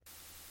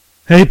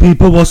Hey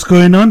people, what's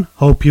going on?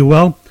 Hope you're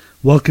well.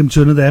 Welcome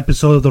to another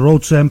episode of the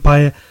Road to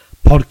Empire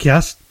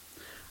podcast.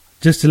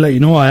 Just to let you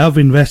know, I have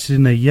invested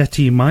in a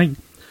Yeti mic,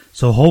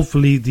 so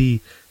hopefully the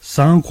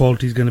sound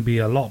quality is going to be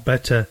a lot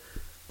better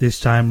this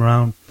time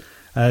around.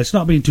 It's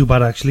not been too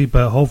bad actually,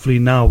 but hopefully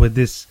now with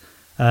this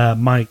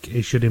mic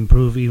it should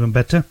improve even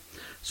better.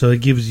 So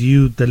it gives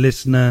you, the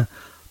listener,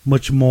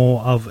 much more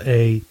of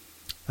a,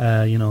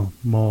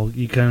 more,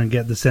 you kind of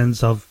get the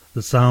sense of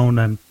the sound,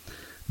 and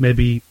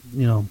maybe,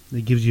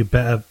 it gives you a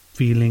better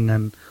feeling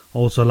and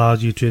also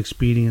allows you to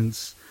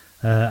experience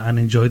and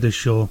enjoy the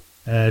show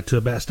to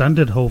a better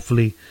standard,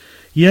 hopefully.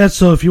 Yeah,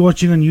 so if you're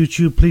watching on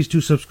YouTube, please do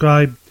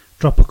subscribe,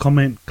 drop a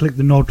comment, click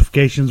the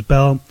notifications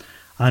bell.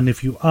 And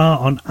if you are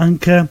on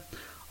Anchor,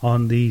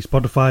 on the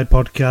Spotify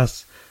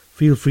podcast,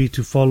 feel free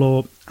to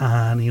follow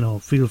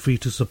and, feel free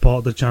to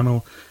support the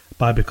channel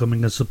by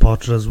becoming a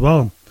supporter as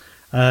well.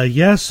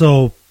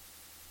 So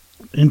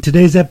in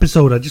today's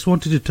episode, I just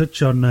wanted to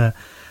touch on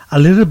a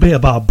little bit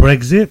about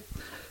Brexit.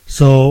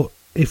 So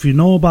if you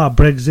know about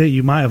Brexit,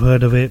 you might have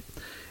heard of it.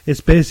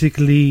 It's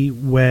basically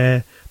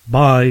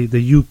whereby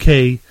the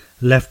UK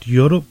left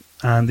Europe,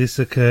 and this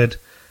occurred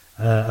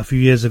a few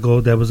years ago.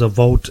 There was a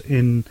vote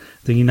in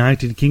the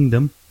United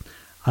Kingdom,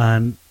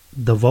 and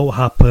the vote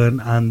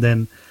happened, and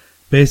then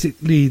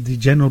basically the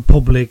general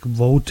public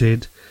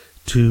voted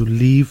to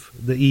leave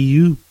the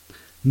EU.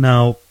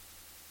 Now,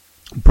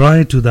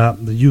 prior to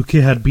that, the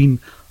UK had been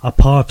a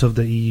part of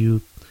the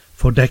EU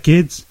for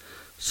decades.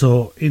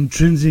 So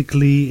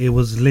intrinsically it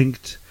was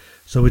linked.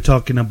 So we're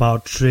talking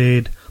about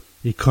trade,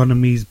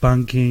 economies,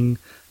 banking,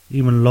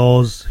 even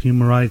laws,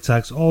 human rights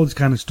acts, all this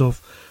kind of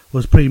stuff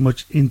was pretty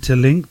much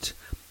interlinked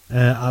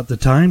at the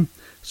time.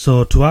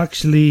 So to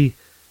actually,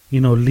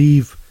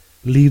 leave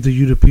the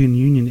European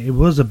Union, it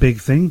was a big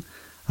thing.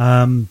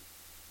 I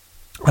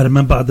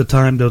remember at the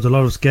time there was a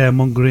lot of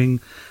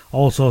scaremongering,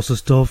 all sorts of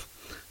stuff.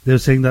 They were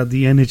saying that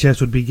the NHS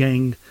would be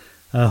getting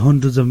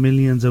hundreds of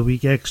millions a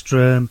week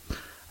extra,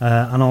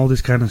 and all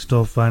this kind of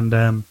stuff.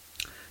 And,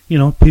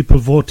 people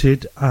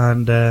voted,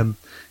 and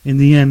in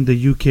the end,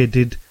 the UK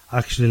did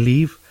actually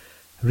leave.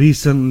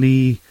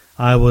 Recently,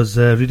 I was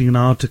reading an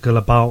article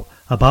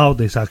about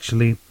this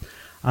actually,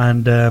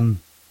 and,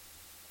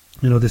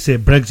 they say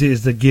Brexit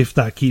is the gift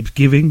that keeps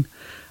giving,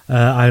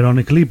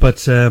 ironically.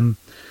 But, they're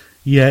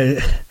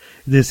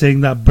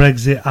saying that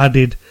Brexit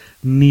added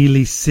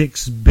nearly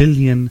 £6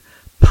 billion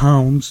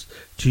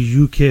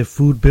to UK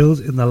food bills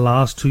in the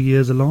last 2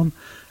 years alone.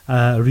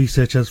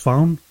 Research has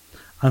found,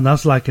 and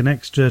that's like an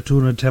extra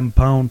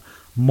 £210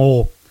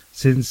 more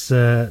since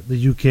the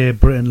UK,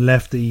 Britain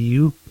left the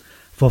EU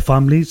for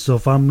families. So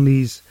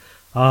families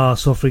are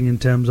suffering in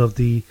terms of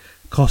the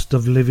cost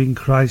of living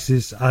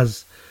crisis,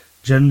 as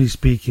generally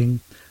speaking,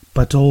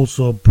 but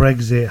also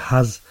Brexit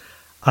has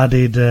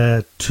added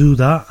to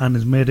that and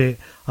has made it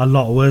a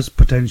lot worse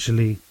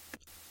potentially.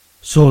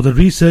 So the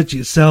research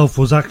itself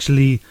was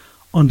actually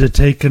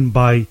undertaken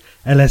by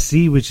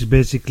LSE, which is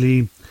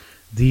basically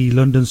the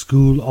London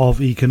School of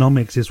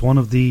Economics. Is one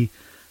of the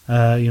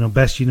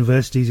best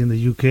universities in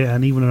the UK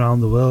and even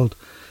around the world.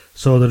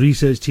 So the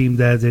research team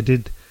there, they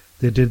did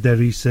their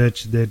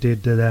research, they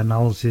did their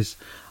analysis,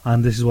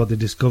 and this is what they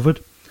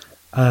discovered.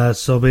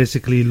 So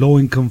basically,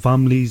 low-income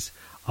families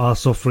are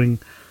suffering,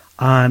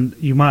 and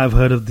you might have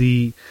heard of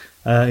the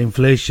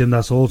inflation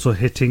that's also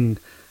hitting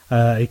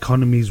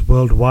economies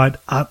worldwide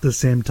at the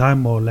same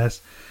time, more or less.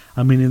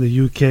 I mean, in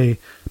the UK,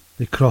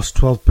 it crossed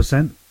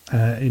 12%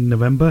 in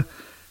November.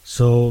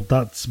 So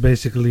that's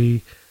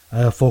basically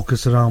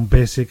focused around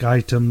basic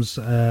items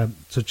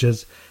such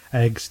as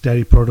eggs,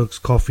 dairy products,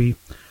 coffee,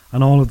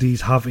 and all of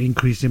these have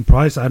increased in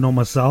price. I know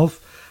myself,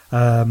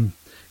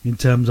 in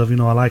terms of,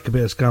 I like a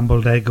bit of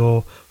scrambled egg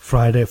or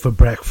fried egg for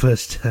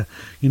breakfast.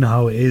 You know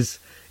how it is.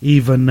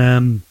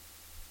 Even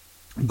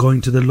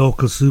going to the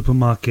local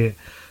supermarket,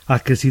 I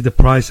can see the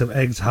price of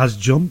eggs has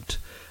jumped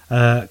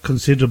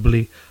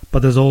considerably,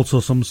 but there's also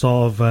some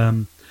sort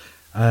of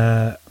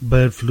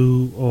bird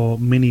flu or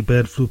mini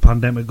bird flu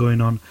pandemic going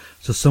on.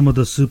 So some of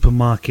the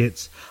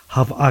supermarkets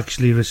have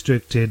actually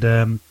restricted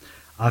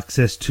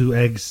access to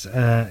eggs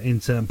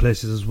in certain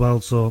places as well.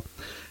 So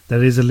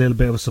there is a little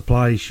bit of a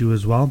supply issue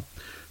as well.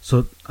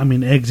 So, I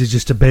mean, eggs is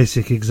just a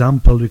basic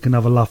example. We can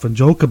have a laugh and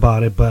joke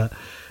about it, but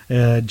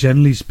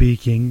generally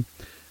speaking,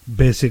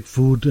 basic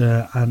food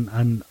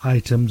and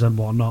items and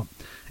whatnot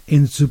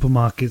in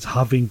supermarkets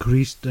have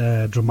increased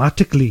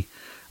dramatically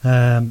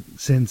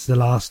since the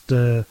last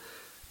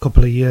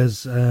couple of years,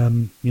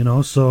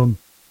 so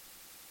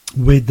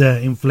with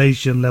the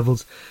inflation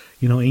levels,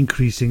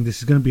 increasing, this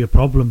is going to be a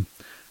problem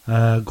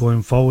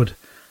going forward.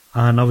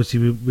 And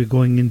obviously we're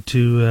going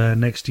into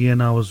next year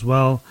now as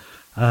well,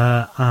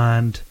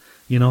 and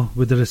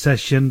with the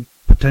recession,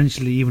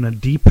 potentially even a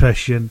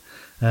depression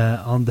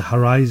on the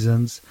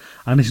horizons.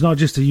 And it's not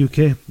just the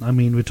UK, I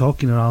mean, we're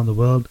talking around the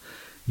world.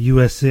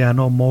 USA, I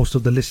know most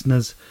of the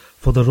listeners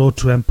for the Road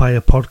to Empire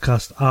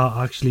podcast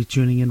are actually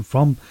tuning in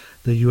from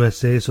the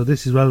USA, so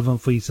this is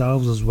relevant for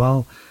yourselves as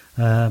well,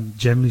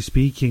 generally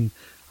speaking.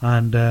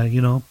 And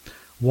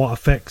what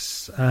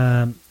affects,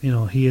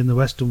 here in the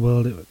Western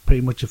world, it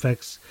pretty much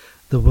affects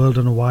the world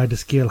on a wider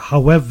scale.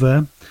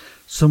 However,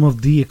 some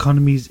of the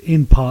economies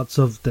in parts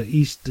of the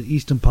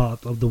eastern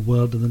part of the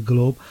world and the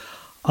globe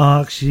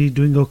are actually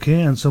doing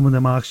okay, and some of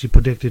them are actually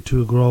predicted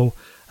to grow.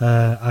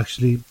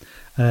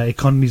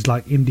 Economies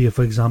like India,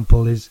 for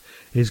example, is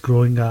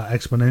growing at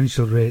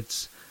exponential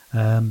rates.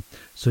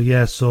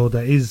 So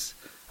there is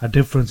a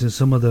difference in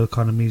some of the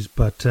economies,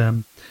 but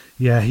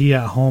here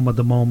at home at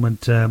the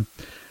moment,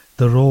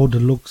 the road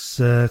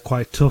looks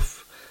quite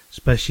tough,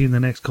 especially in the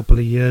next couple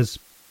of years.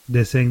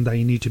 They're saying that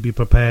you need to be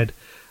prepared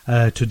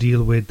to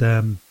deal with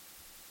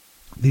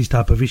these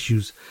type of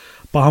issues.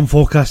 But I'm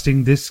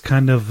forecasting this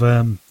kind of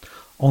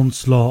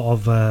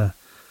onslaught of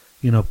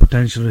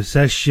potential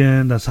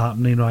recession that's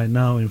happening right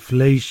now,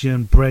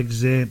 inflation,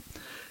 Brexit,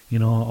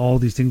 all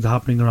these things are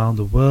happening around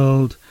the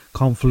world,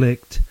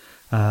 conflict,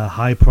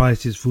 high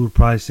prices, food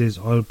prices,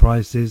 oil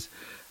prices.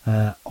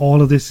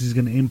 All of this is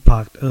going to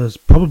impact us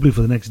probably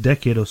for the next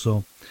decade or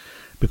so,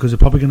 because we're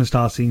probably going to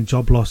start seeing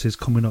job losses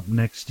coming up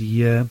next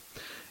year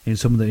in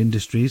some of the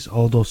industries,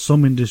 although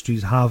some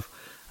industries have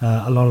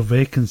a lot of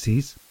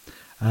vacancies.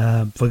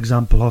 For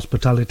example,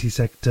 hospitality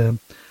sector,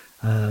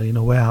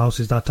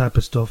 warehouses, that type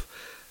of stuff.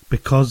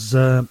 Because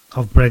of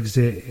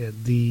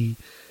Brexit,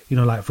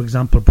 like for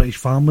example, British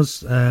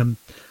farmers, a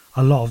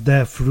lot of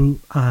their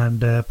fruit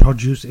and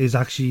produce is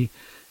actually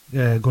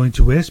going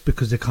to waste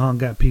because they can't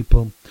get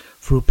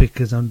fruit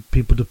pickers and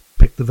people to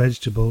pick the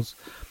vegetables.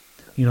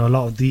 A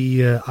lot of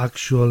the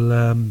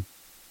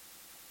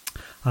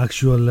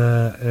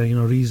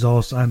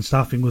resource and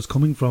staffing was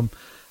coming from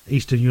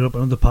Eastern Europe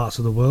and other parts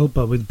of the world,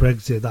 but with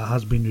Brexit that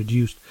has been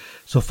reduced.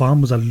 So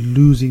farmers are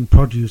losing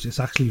produce. It's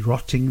actually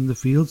rotting in the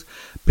fields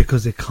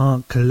because they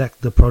can't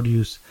collect the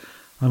produce.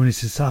 I mean,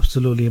 it's just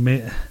absolutely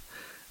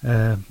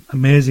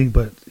amazing,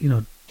 but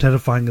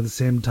terrifying at the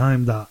same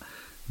time that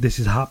this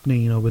is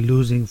happening. We're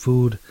losing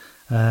food,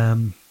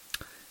 for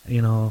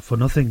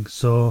nothing.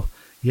 So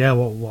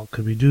what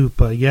could we do?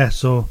 But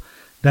so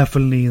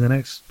definitely in the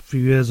next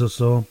few years or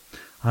so,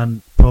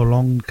 and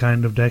prolonged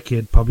kind of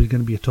decade, probably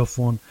going to be a tough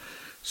one.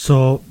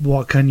 So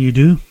what can you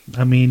do?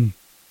 I mean,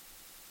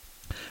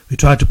 we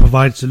try to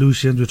provide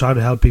solutions. We try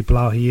to help people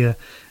out here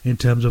in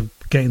terms of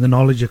getting the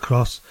knowledge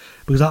across.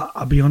 Because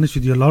I'll be honest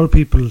with you, a lot of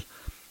people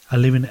are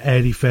living an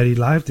airy-fairy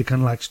life. They're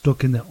kind of like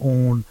stuck in their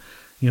own,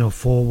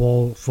 four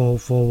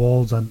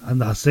walls,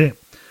 and that's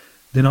it.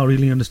 They're not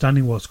really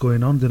understanding what's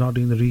going on. They're not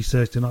doing the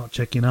research. They're not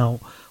checking out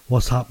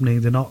what's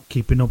happening. They're not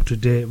keeping up to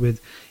date with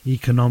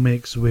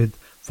economics, with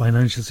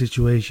financial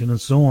situation,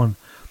 and so on.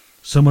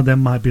 Some of them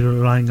might be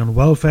relying on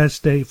welfare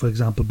state, for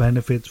example,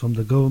 benefits from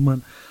the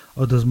government.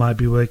 Others might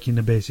be working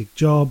a basic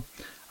job.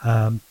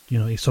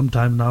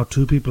 Sometimes now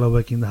two people are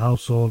working in the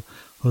household,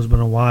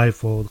 husband and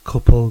wife or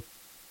couple.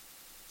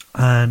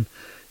 And,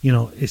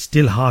 it's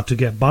still hard to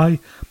get by.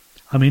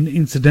 I mean,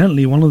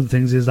 incidentally, one of the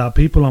things is that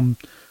people who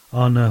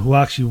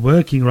are actually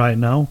working right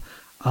now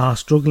are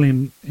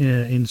struggling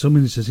in some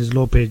instances,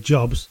 low-paid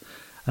jobs,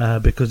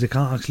 because they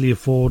can't actually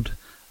afford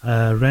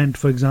rent,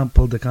 for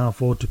example. They can't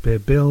afford to pay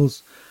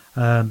bills.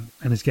 And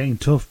it's getting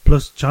tough.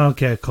 Plus,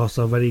 childcare costs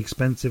are very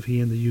expensive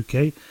here in the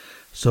UK.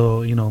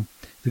 So,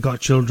 they've got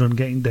children,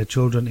 getting their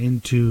children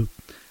into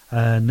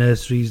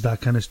nurseries,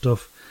 that kind of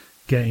stuff,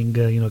 getting,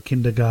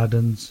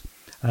 kindergartens.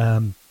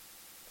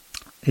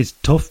 It's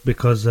tough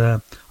because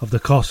of the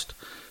cost.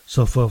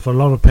 So for a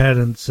lot of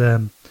parents,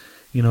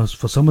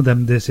 for some of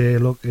them, they say,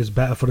 look, it's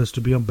better for us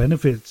to be on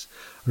benefits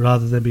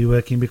rather than be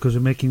working because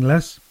we're making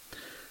less.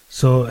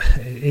 So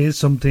it is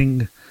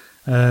something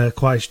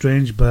quite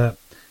strange, but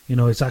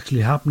it's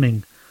actually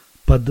happening.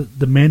 But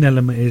the main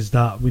element is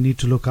that we need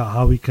to look at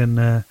how we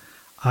can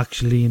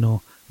actually,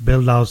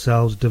 build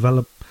ourselves,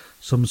 develop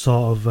some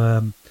sort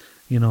of,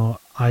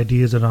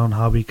 ideas around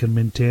how we can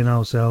maintain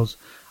ourselves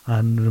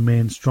and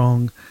remain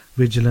strong,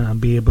 vigilant, and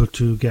be able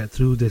to get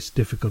through this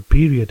difficult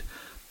period,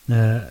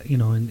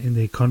 in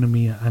the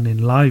economy and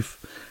in life.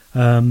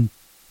 I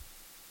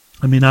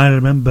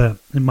remember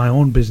in my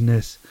own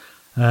business,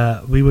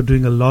 we were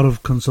doing a lot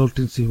of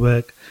consultancy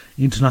work,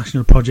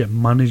 international project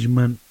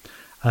management,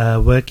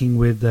 working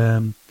with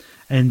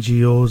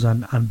NGOs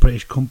and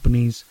British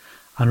companies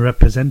and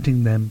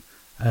representing them,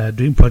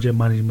 doing project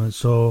management.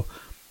 So,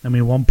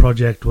 one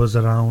project was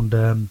around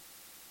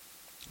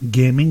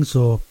gaming.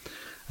 So,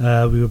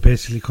 we were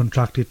basically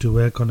contracted to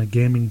work on a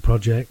gaming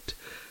project.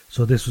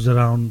 So this was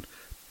around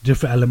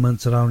different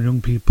elements around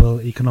young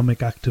people,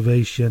 economic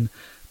activation,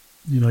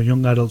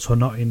 young adults who are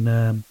not in,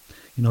 they're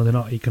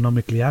not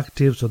economically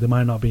active, so they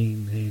might not be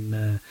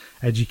in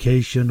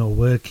education or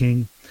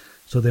working.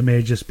 So they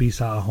may just be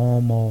sat at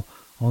home or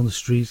on the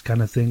streets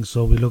kind of thing.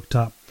 So we looked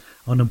at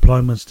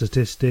unemployment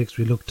statistics.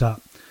 We looked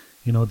at,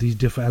 these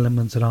different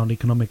elements around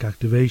economic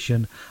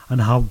activation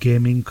and how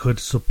gaming could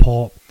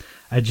support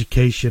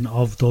education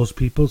of those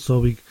people.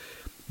 So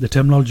the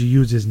terminology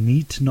used is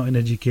NEET, not in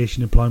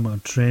education, employment,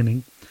 and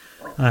training.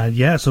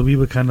 So we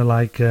were kind of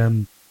like,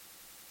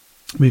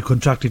 we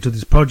contracted to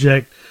this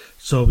project.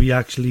 So we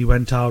actually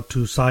went out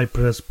to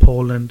Cyprus,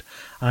 Poland,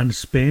 and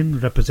Spain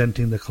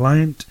representing the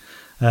client.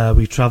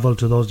 We traveled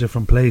to those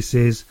different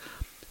places.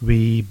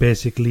 We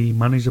basically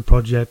managed the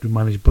project, we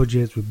managed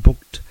budgets, we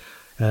booked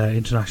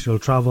international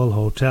travel,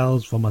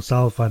 hotels for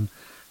myself and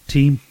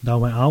team that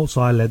went out.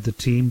 So I led the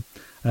team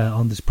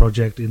on this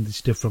project in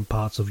these different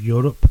parts of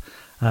Europe.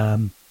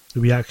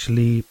 We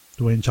actually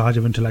were in charge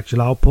of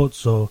intellectual output,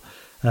 so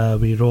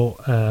we wrote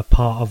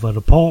part of a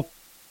report,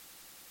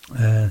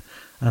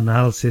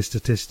 analysis,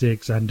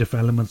 statistics, and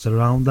different elements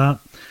around that.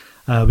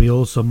 We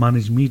also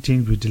managed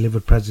meetings, we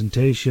delivered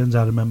presentations.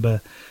 I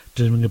remember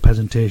delivering a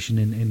presentation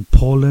in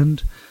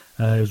Poland.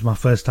 It was my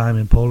first time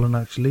in Poland,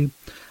 actually,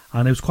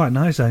 and it was quite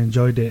nice. I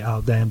enjoyed it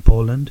out there in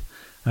Poland.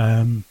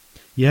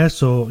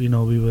 So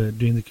we were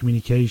doing the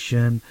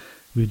communication,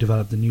 we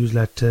developed the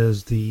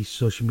newsletters, the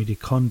social media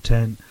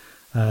content,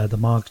 the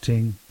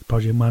marketing, the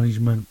project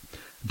management,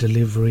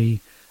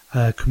 delivery,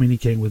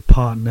 communicating with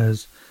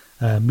partners,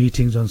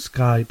 meetings on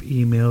Skype,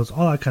 emails,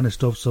 all that kind of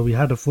stuff. So we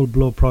had a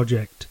full-blown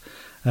project.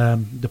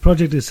 The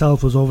project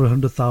itself was over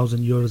 100,000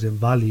 euros in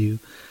value,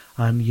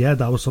 and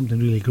that was something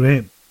really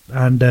great.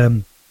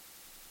 And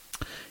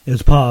it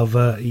was part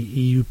of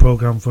EU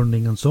program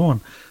funding and so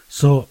on.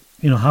 So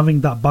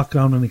having that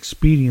background and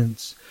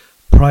experience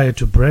prior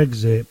to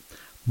Brexit,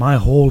 my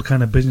whole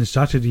kind of business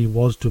strategy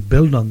was to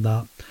build on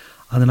that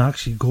and then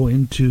actually go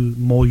into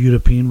more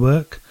European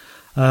work.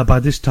 By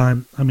this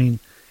time, in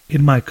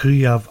my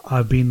career,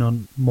 I've been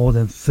on more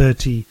than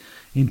 30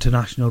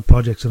 international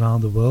projects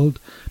around the world,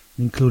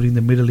 including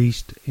the Middle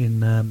East, in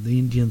the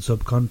Indian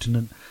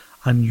subcontinent,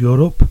 and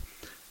Europe.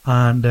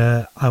 And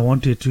I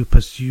wanted to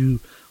pursue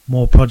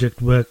more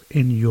project work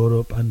in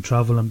Europe and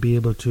travel and be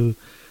able to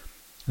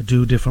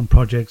do different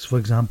projects, for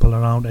example,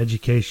 around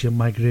education,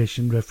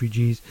 migration,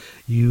 refugees,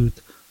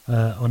 youth,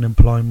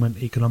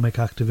 unemployment, economic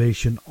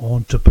activation,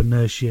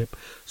 entrepreneurship,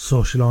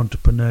 social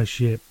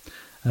entrepreneurship,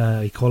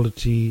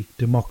 equality,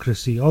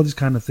 democracy, all these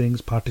kind of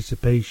things,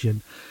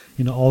 participation,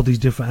 all these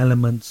different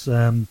elements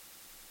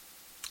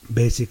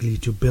basically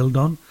to build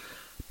on.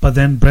 But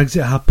then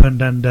Brexit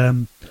happened,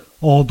 and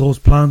all those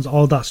plans,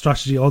 all that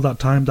strategy, all that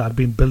time that I'd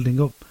been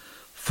building up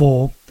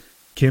for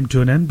came to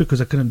an end because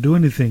I couldn't do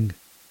anything.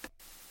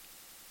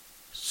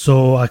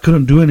 So I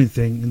couldn't do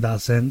anything in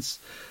that sense.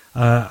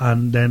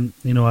 And then,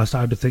 I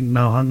started to think,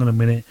 now, hang on a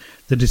minute,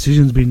 the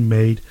decision's been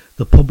made,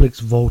 the public's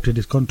voted,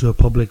 it's gone to a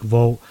public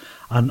vote,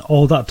 and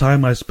all that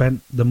time I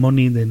spent, the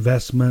money, the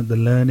investment, the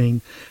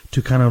learning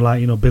to kind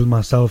of build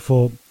myself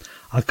up.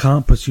 I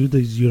can't pursue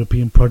these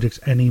European projects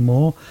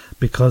anymore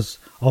because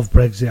of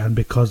Brexit and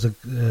because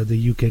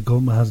the UK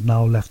government has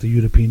now left the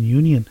European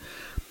Union.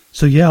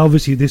 So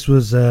obviously this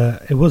was,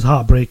 it was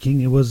heartbreaking,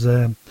 it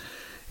wasn't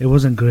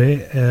great,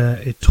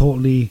 it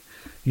totally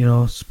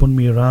spun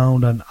me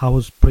around, and I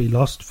was pretty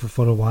lost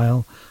for a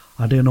while.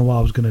 I didn't know what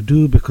I was going to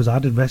do because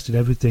I'd invested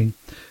everything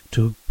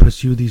to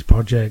pursue these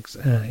projects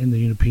in the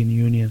European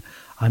Union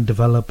and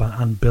develop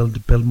and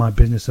build my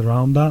business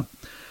around that.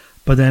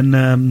 But then,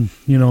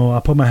 I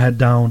put my head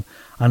down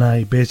and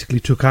I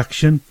basically took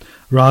action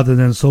rather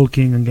than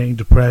sulking and getting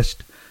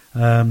depressed.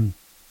 I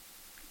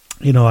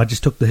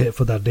just took the hit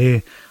for that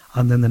day,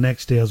 and then the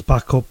next day I was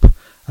back up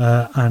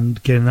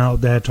and getting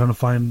out there trying to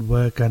find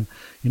work and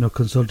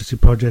consultancy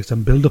projects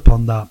and build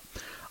upon that.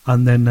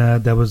 And then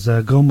there was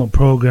a government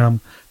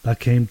program that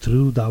came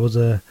through that was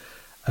about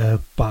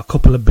a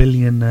couple of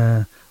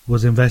billion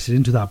was invested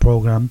into that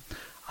program,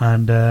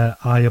 and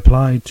I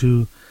applied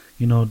to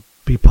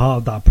be part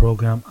of that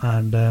program,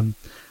 and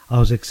I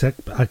was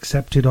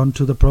accepted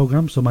onto the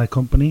program, so my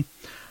company.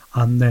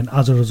 And then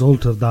as a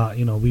result of that,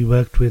 we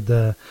worked with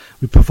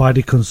we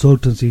provided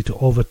consultancy to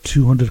over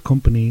 200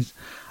 companies,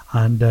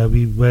 and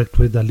we worked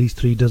with at least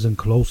 3 dozen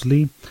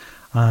closely,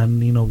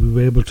 and we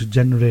were able to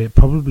generate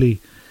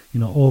probably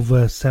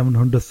over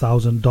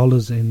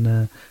 $700,000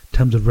 in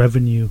terms of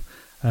revenue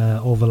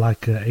over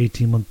like an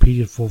 18-month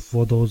period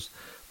for those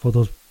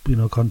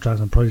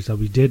contracts and projects that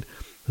we did.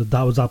 So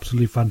that was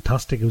absolutely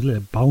fantastic. It was a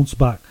little bounce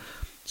back.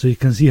 So you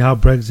can see how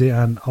Brexit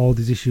and all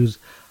these issues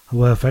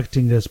were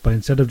affecting us. But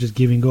instead of just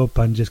giving up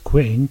and just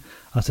quitting,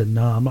 I said,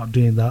 no, I'm not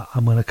doing that.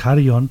 I'm going to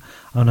carry on.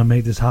 I'm going to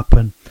make this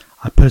happen.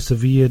 I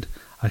persevered.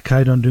 I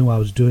carried on doing what I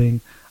was doing,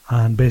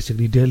 and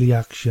basically daily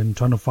action,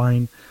 trying to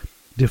find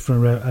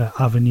different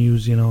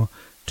avenues,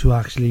 to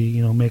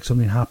actually, make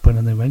something happen.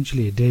 And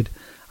eventually it did.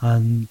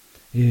 And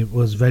it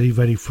was very,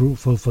 very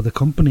fruitful for the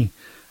company.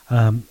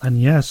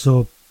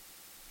 So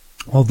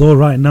although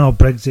right now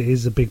Brexit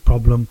is a big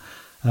problem,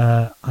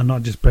 and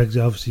not just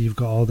Brexit, obviously you've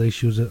got all the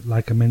issues that,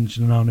 like I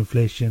mentioned, around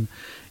inflation,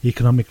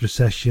 economic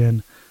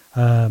recession,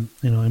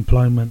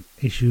 employment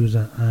issues,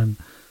 and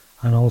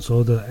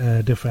also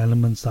the different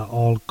elements that are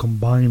all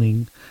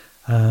combining.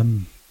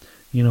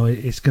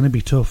 It's going to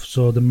be tough.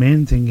 So the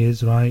main thing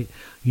is, right,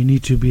 you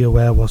need to be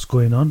aware of what's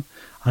going on,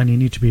 and you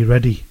need to be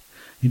ready.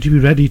 You need to be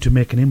ready to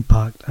make an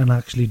impact and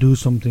actually do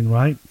something,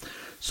 right?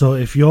 So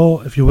if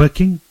you're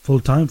working full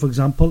time, for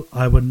example,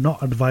 I would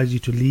not advise you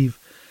to leave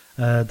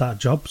that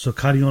job. So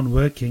carry on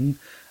working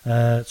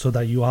so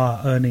that you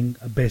are earning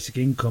a basic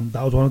income.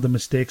 That was one of the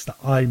mistakes that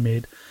I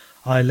made.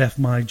 I left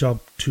my job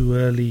too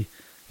early,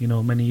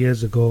 many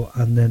years ago,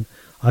 and then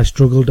I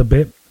struggled a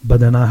bit, but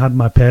then I had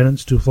my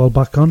parents to fall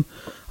back on.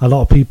 A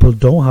lot of people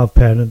don't have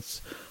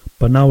parents,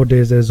 but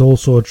nowadays there's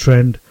also a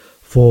trend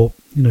for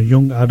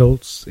young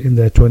adults in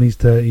their 20s,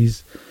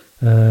 30s,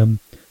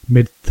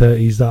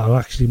 mid-30s that are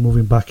actually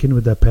moving back in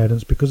with their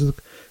parents because of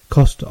the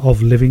cost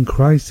of living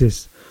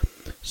crisis.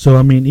 So,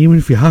 I mean, even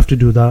if you have to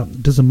do that,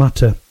 it doesn't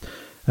matter.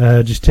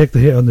 Just take the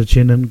hit on the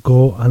chin and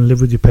go and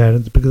live with your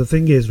parents. Because the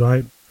thing is,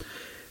 right,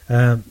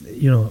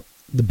 the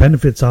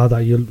benefits are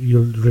that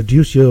you'll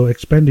reduce your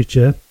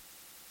expenditure.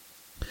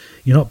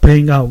 You're not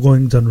paying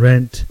outgoings on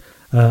rent,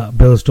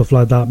 bills, stuff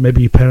like that.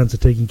 Maybe your parents are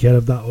taking care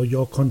of that, or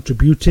you're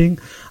contributing,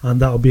 and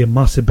that will be a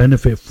massive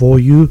benefit for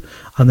you.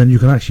 And then you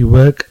can actually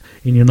work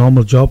in your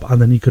normal job, and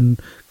then you can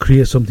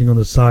create something on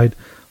the side.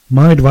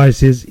 My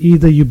advice is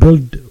either you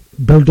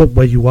build up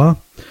where you are,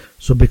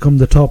 so become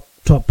the top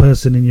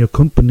person in your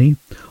company,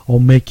 or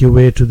make your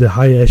way to the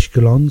higher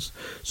echelons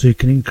so you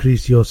can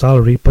increase your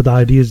salary. But the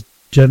idea is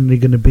generally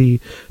going to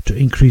be to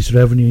increase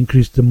revenue,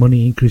 increase the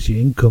money, increase your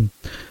income.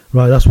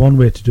 Right, that's one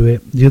way to do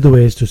it. The other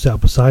way is to set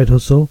up a side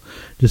hustle.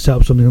 Just set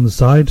up something on the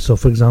side. So,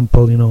 for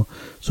example,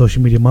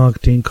 social media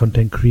marketing,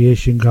 content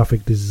creation,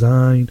 graphic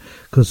design,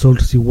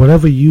 consultancy,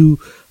 whatever you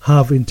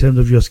have in terms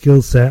of your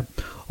skill set.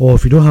 Or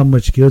if you don't have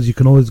much skills, you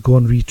can always go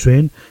and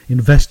retrain.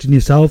 Invest in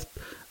yourself.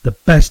 The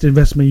best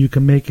investment you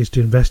can make is to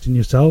invest in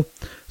yourself.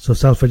 So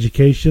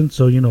self-education.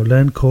 So,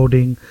 learn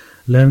coding,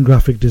 learn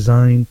graphic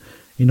design,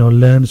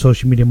 learn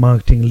social media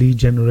marketing, lead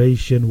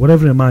generation,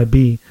 whatever it might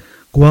be.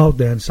 Go out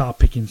there and start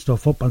picking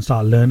stuff up and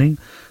start learning.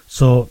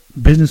 So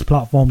business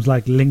platforms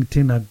like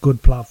LinkedIn are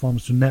good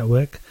platforms to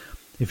network.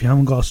 If you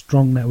haven't got a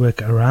strong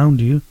network around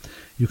you,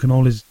 you can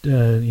always,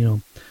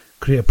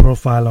 create a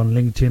profile on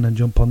LinkedIn and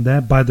jump on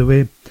there. By the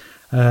way,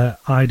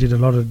 I did a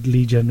lot of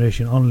lead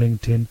generation on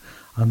LinkedIn,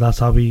 and that's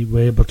how we were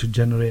able to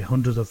generate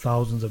hundreds of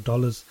thousands of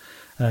dollars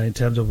in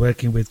terms of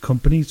working with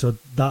companies. So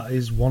that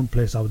is one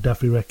place I would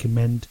definitely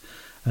recommend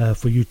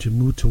for you to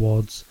move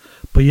towards.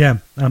 But yeah,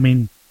 I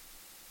mean,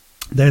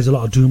 there's a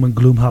lot of doom and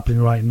gloom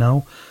happening right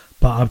now,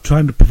 but I'm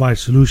trying to provide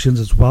solutions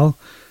as well.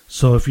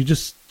 So if you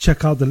just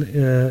check out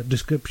the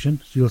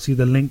description, you'll see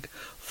the link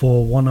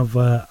for one of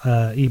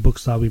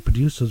ebooks that we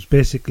produce. So it's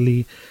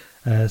basically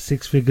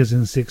 6 figures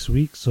in 6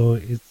 weeks. So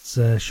it's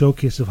a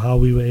showcase of how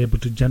we were able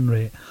to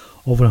generate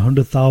over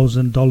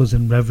 $100,000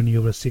 in revenue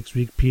over a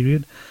 6-week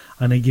period,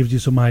 and it gives you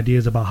some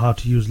ideas about how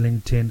to use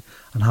LinkedIn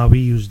and how we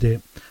used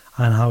it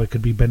and how it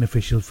could be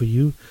beneficial for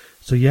you.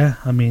 So yeah,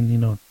 I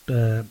mean,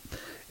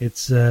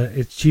 it's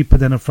cheaper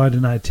than a Friday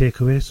night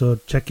takeaway, so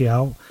check it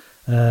out.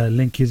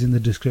 Link is in the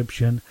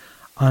description,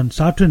 and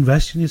start to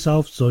invest in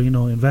yourself. So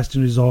invest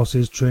in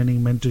resources,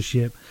 training,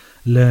 mentorship,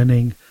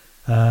 learning.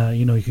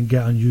 You can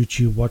get on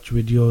YouTube, watch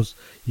videos.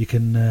 You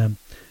can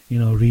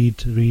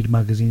read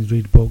magazines,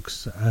 read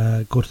books,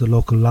 go to the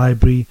local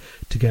library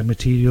to get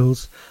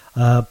materials.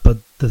 But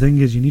the thing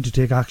is, you need to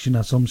take action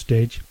at some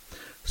stage.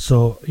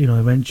 So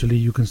eventually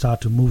you can start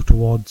to move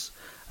towards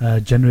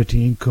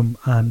generating income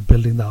and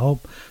building that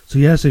up. So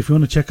yeah, so if you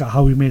want to check out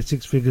how we made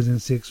 6 figures in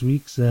 6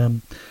 weeks,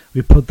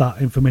 we put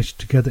that information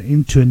together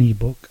into an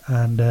ebook,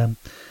 and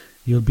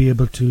you'll be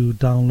able to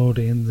download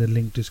it in the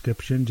link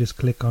description. Just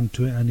click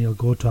onto it and you'll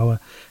go to our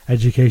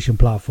education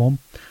platform.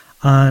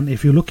 And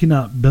if you're looking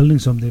at building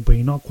something but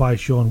you're not quite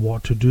sure on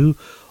what to do,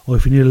 or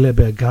if you need a little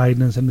bit of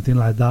guidance, anything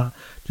like that,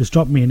 just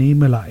drop me an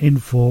email at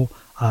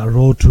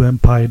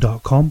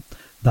info@roadtoempire.com.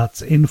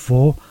 That's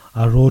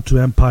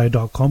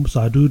info@roadtoempire.com.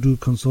 So I do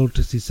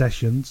consultancy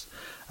sessions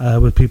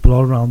with people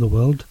all around the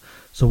world.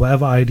 So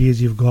whatever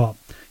ideas you've got,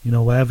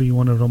 whatever you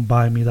want to run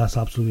by me, that's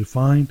absolutely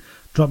fine.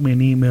 Drop me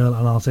an email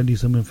and I'll send you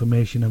some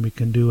information, and we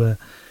can do a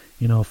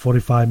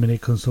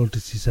 45-minute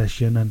consultancy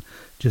session and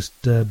just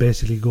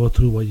basically go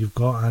through what you've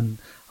got, and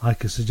I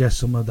can suggest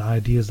some of the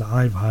ideas that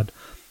I've had.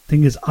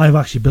 Thing is, I've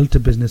actually built a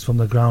business from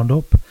the ground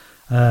up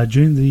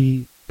during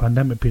the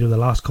pandemic period, the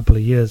last couple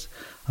of years.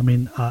 I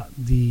mean, at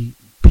the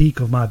peak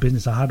of my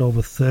business, I had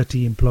over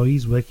 30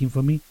 employees working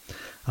for me.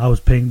 I was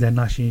paying their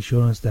national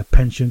insurance, their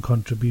pension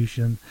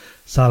contribution,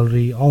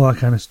 salary, all that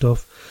kind of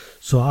stuff.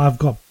 So I've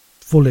got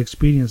full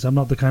experience. I'm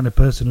not the kind of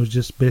person who's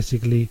just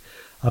basically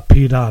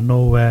appeared out of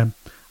nowhere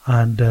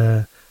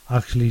and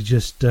actually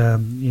just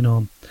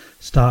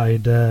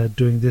started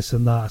doing this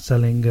and that,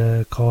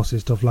 selling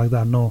courses, stuff like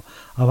that. No,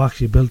 I've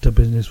actually built a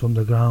business from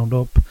the ground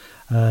up.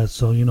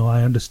 So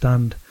I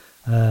understand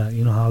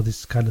how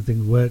this kind of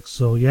thing works.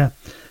 So yeah,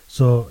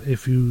 so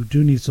if you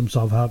do need some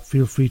sort of help,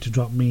 feel free to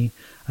drop me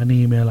an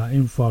email at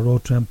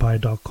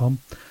info@roadtoempire.com.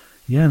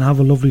 Yeah, and have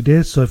a lovely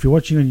day. So if you're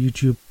watching on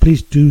YouTube,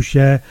 please do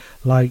share,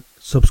 like,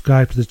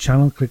 subscribe to the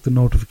channel, click the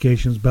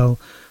notifications bell,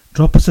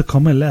 drop us a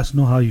comment, let us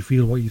know how you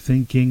feel, what you're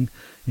thinking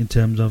in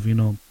terms of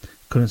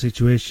current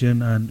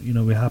situation, and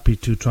we're happy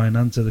to try and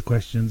answer the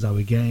questions that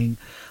we're getting.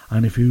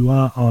 And if you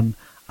are on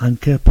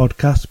Anchor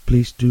Podcast,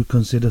 please do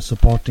consider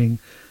supporting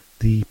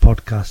the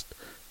podcast.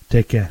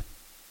 Take care.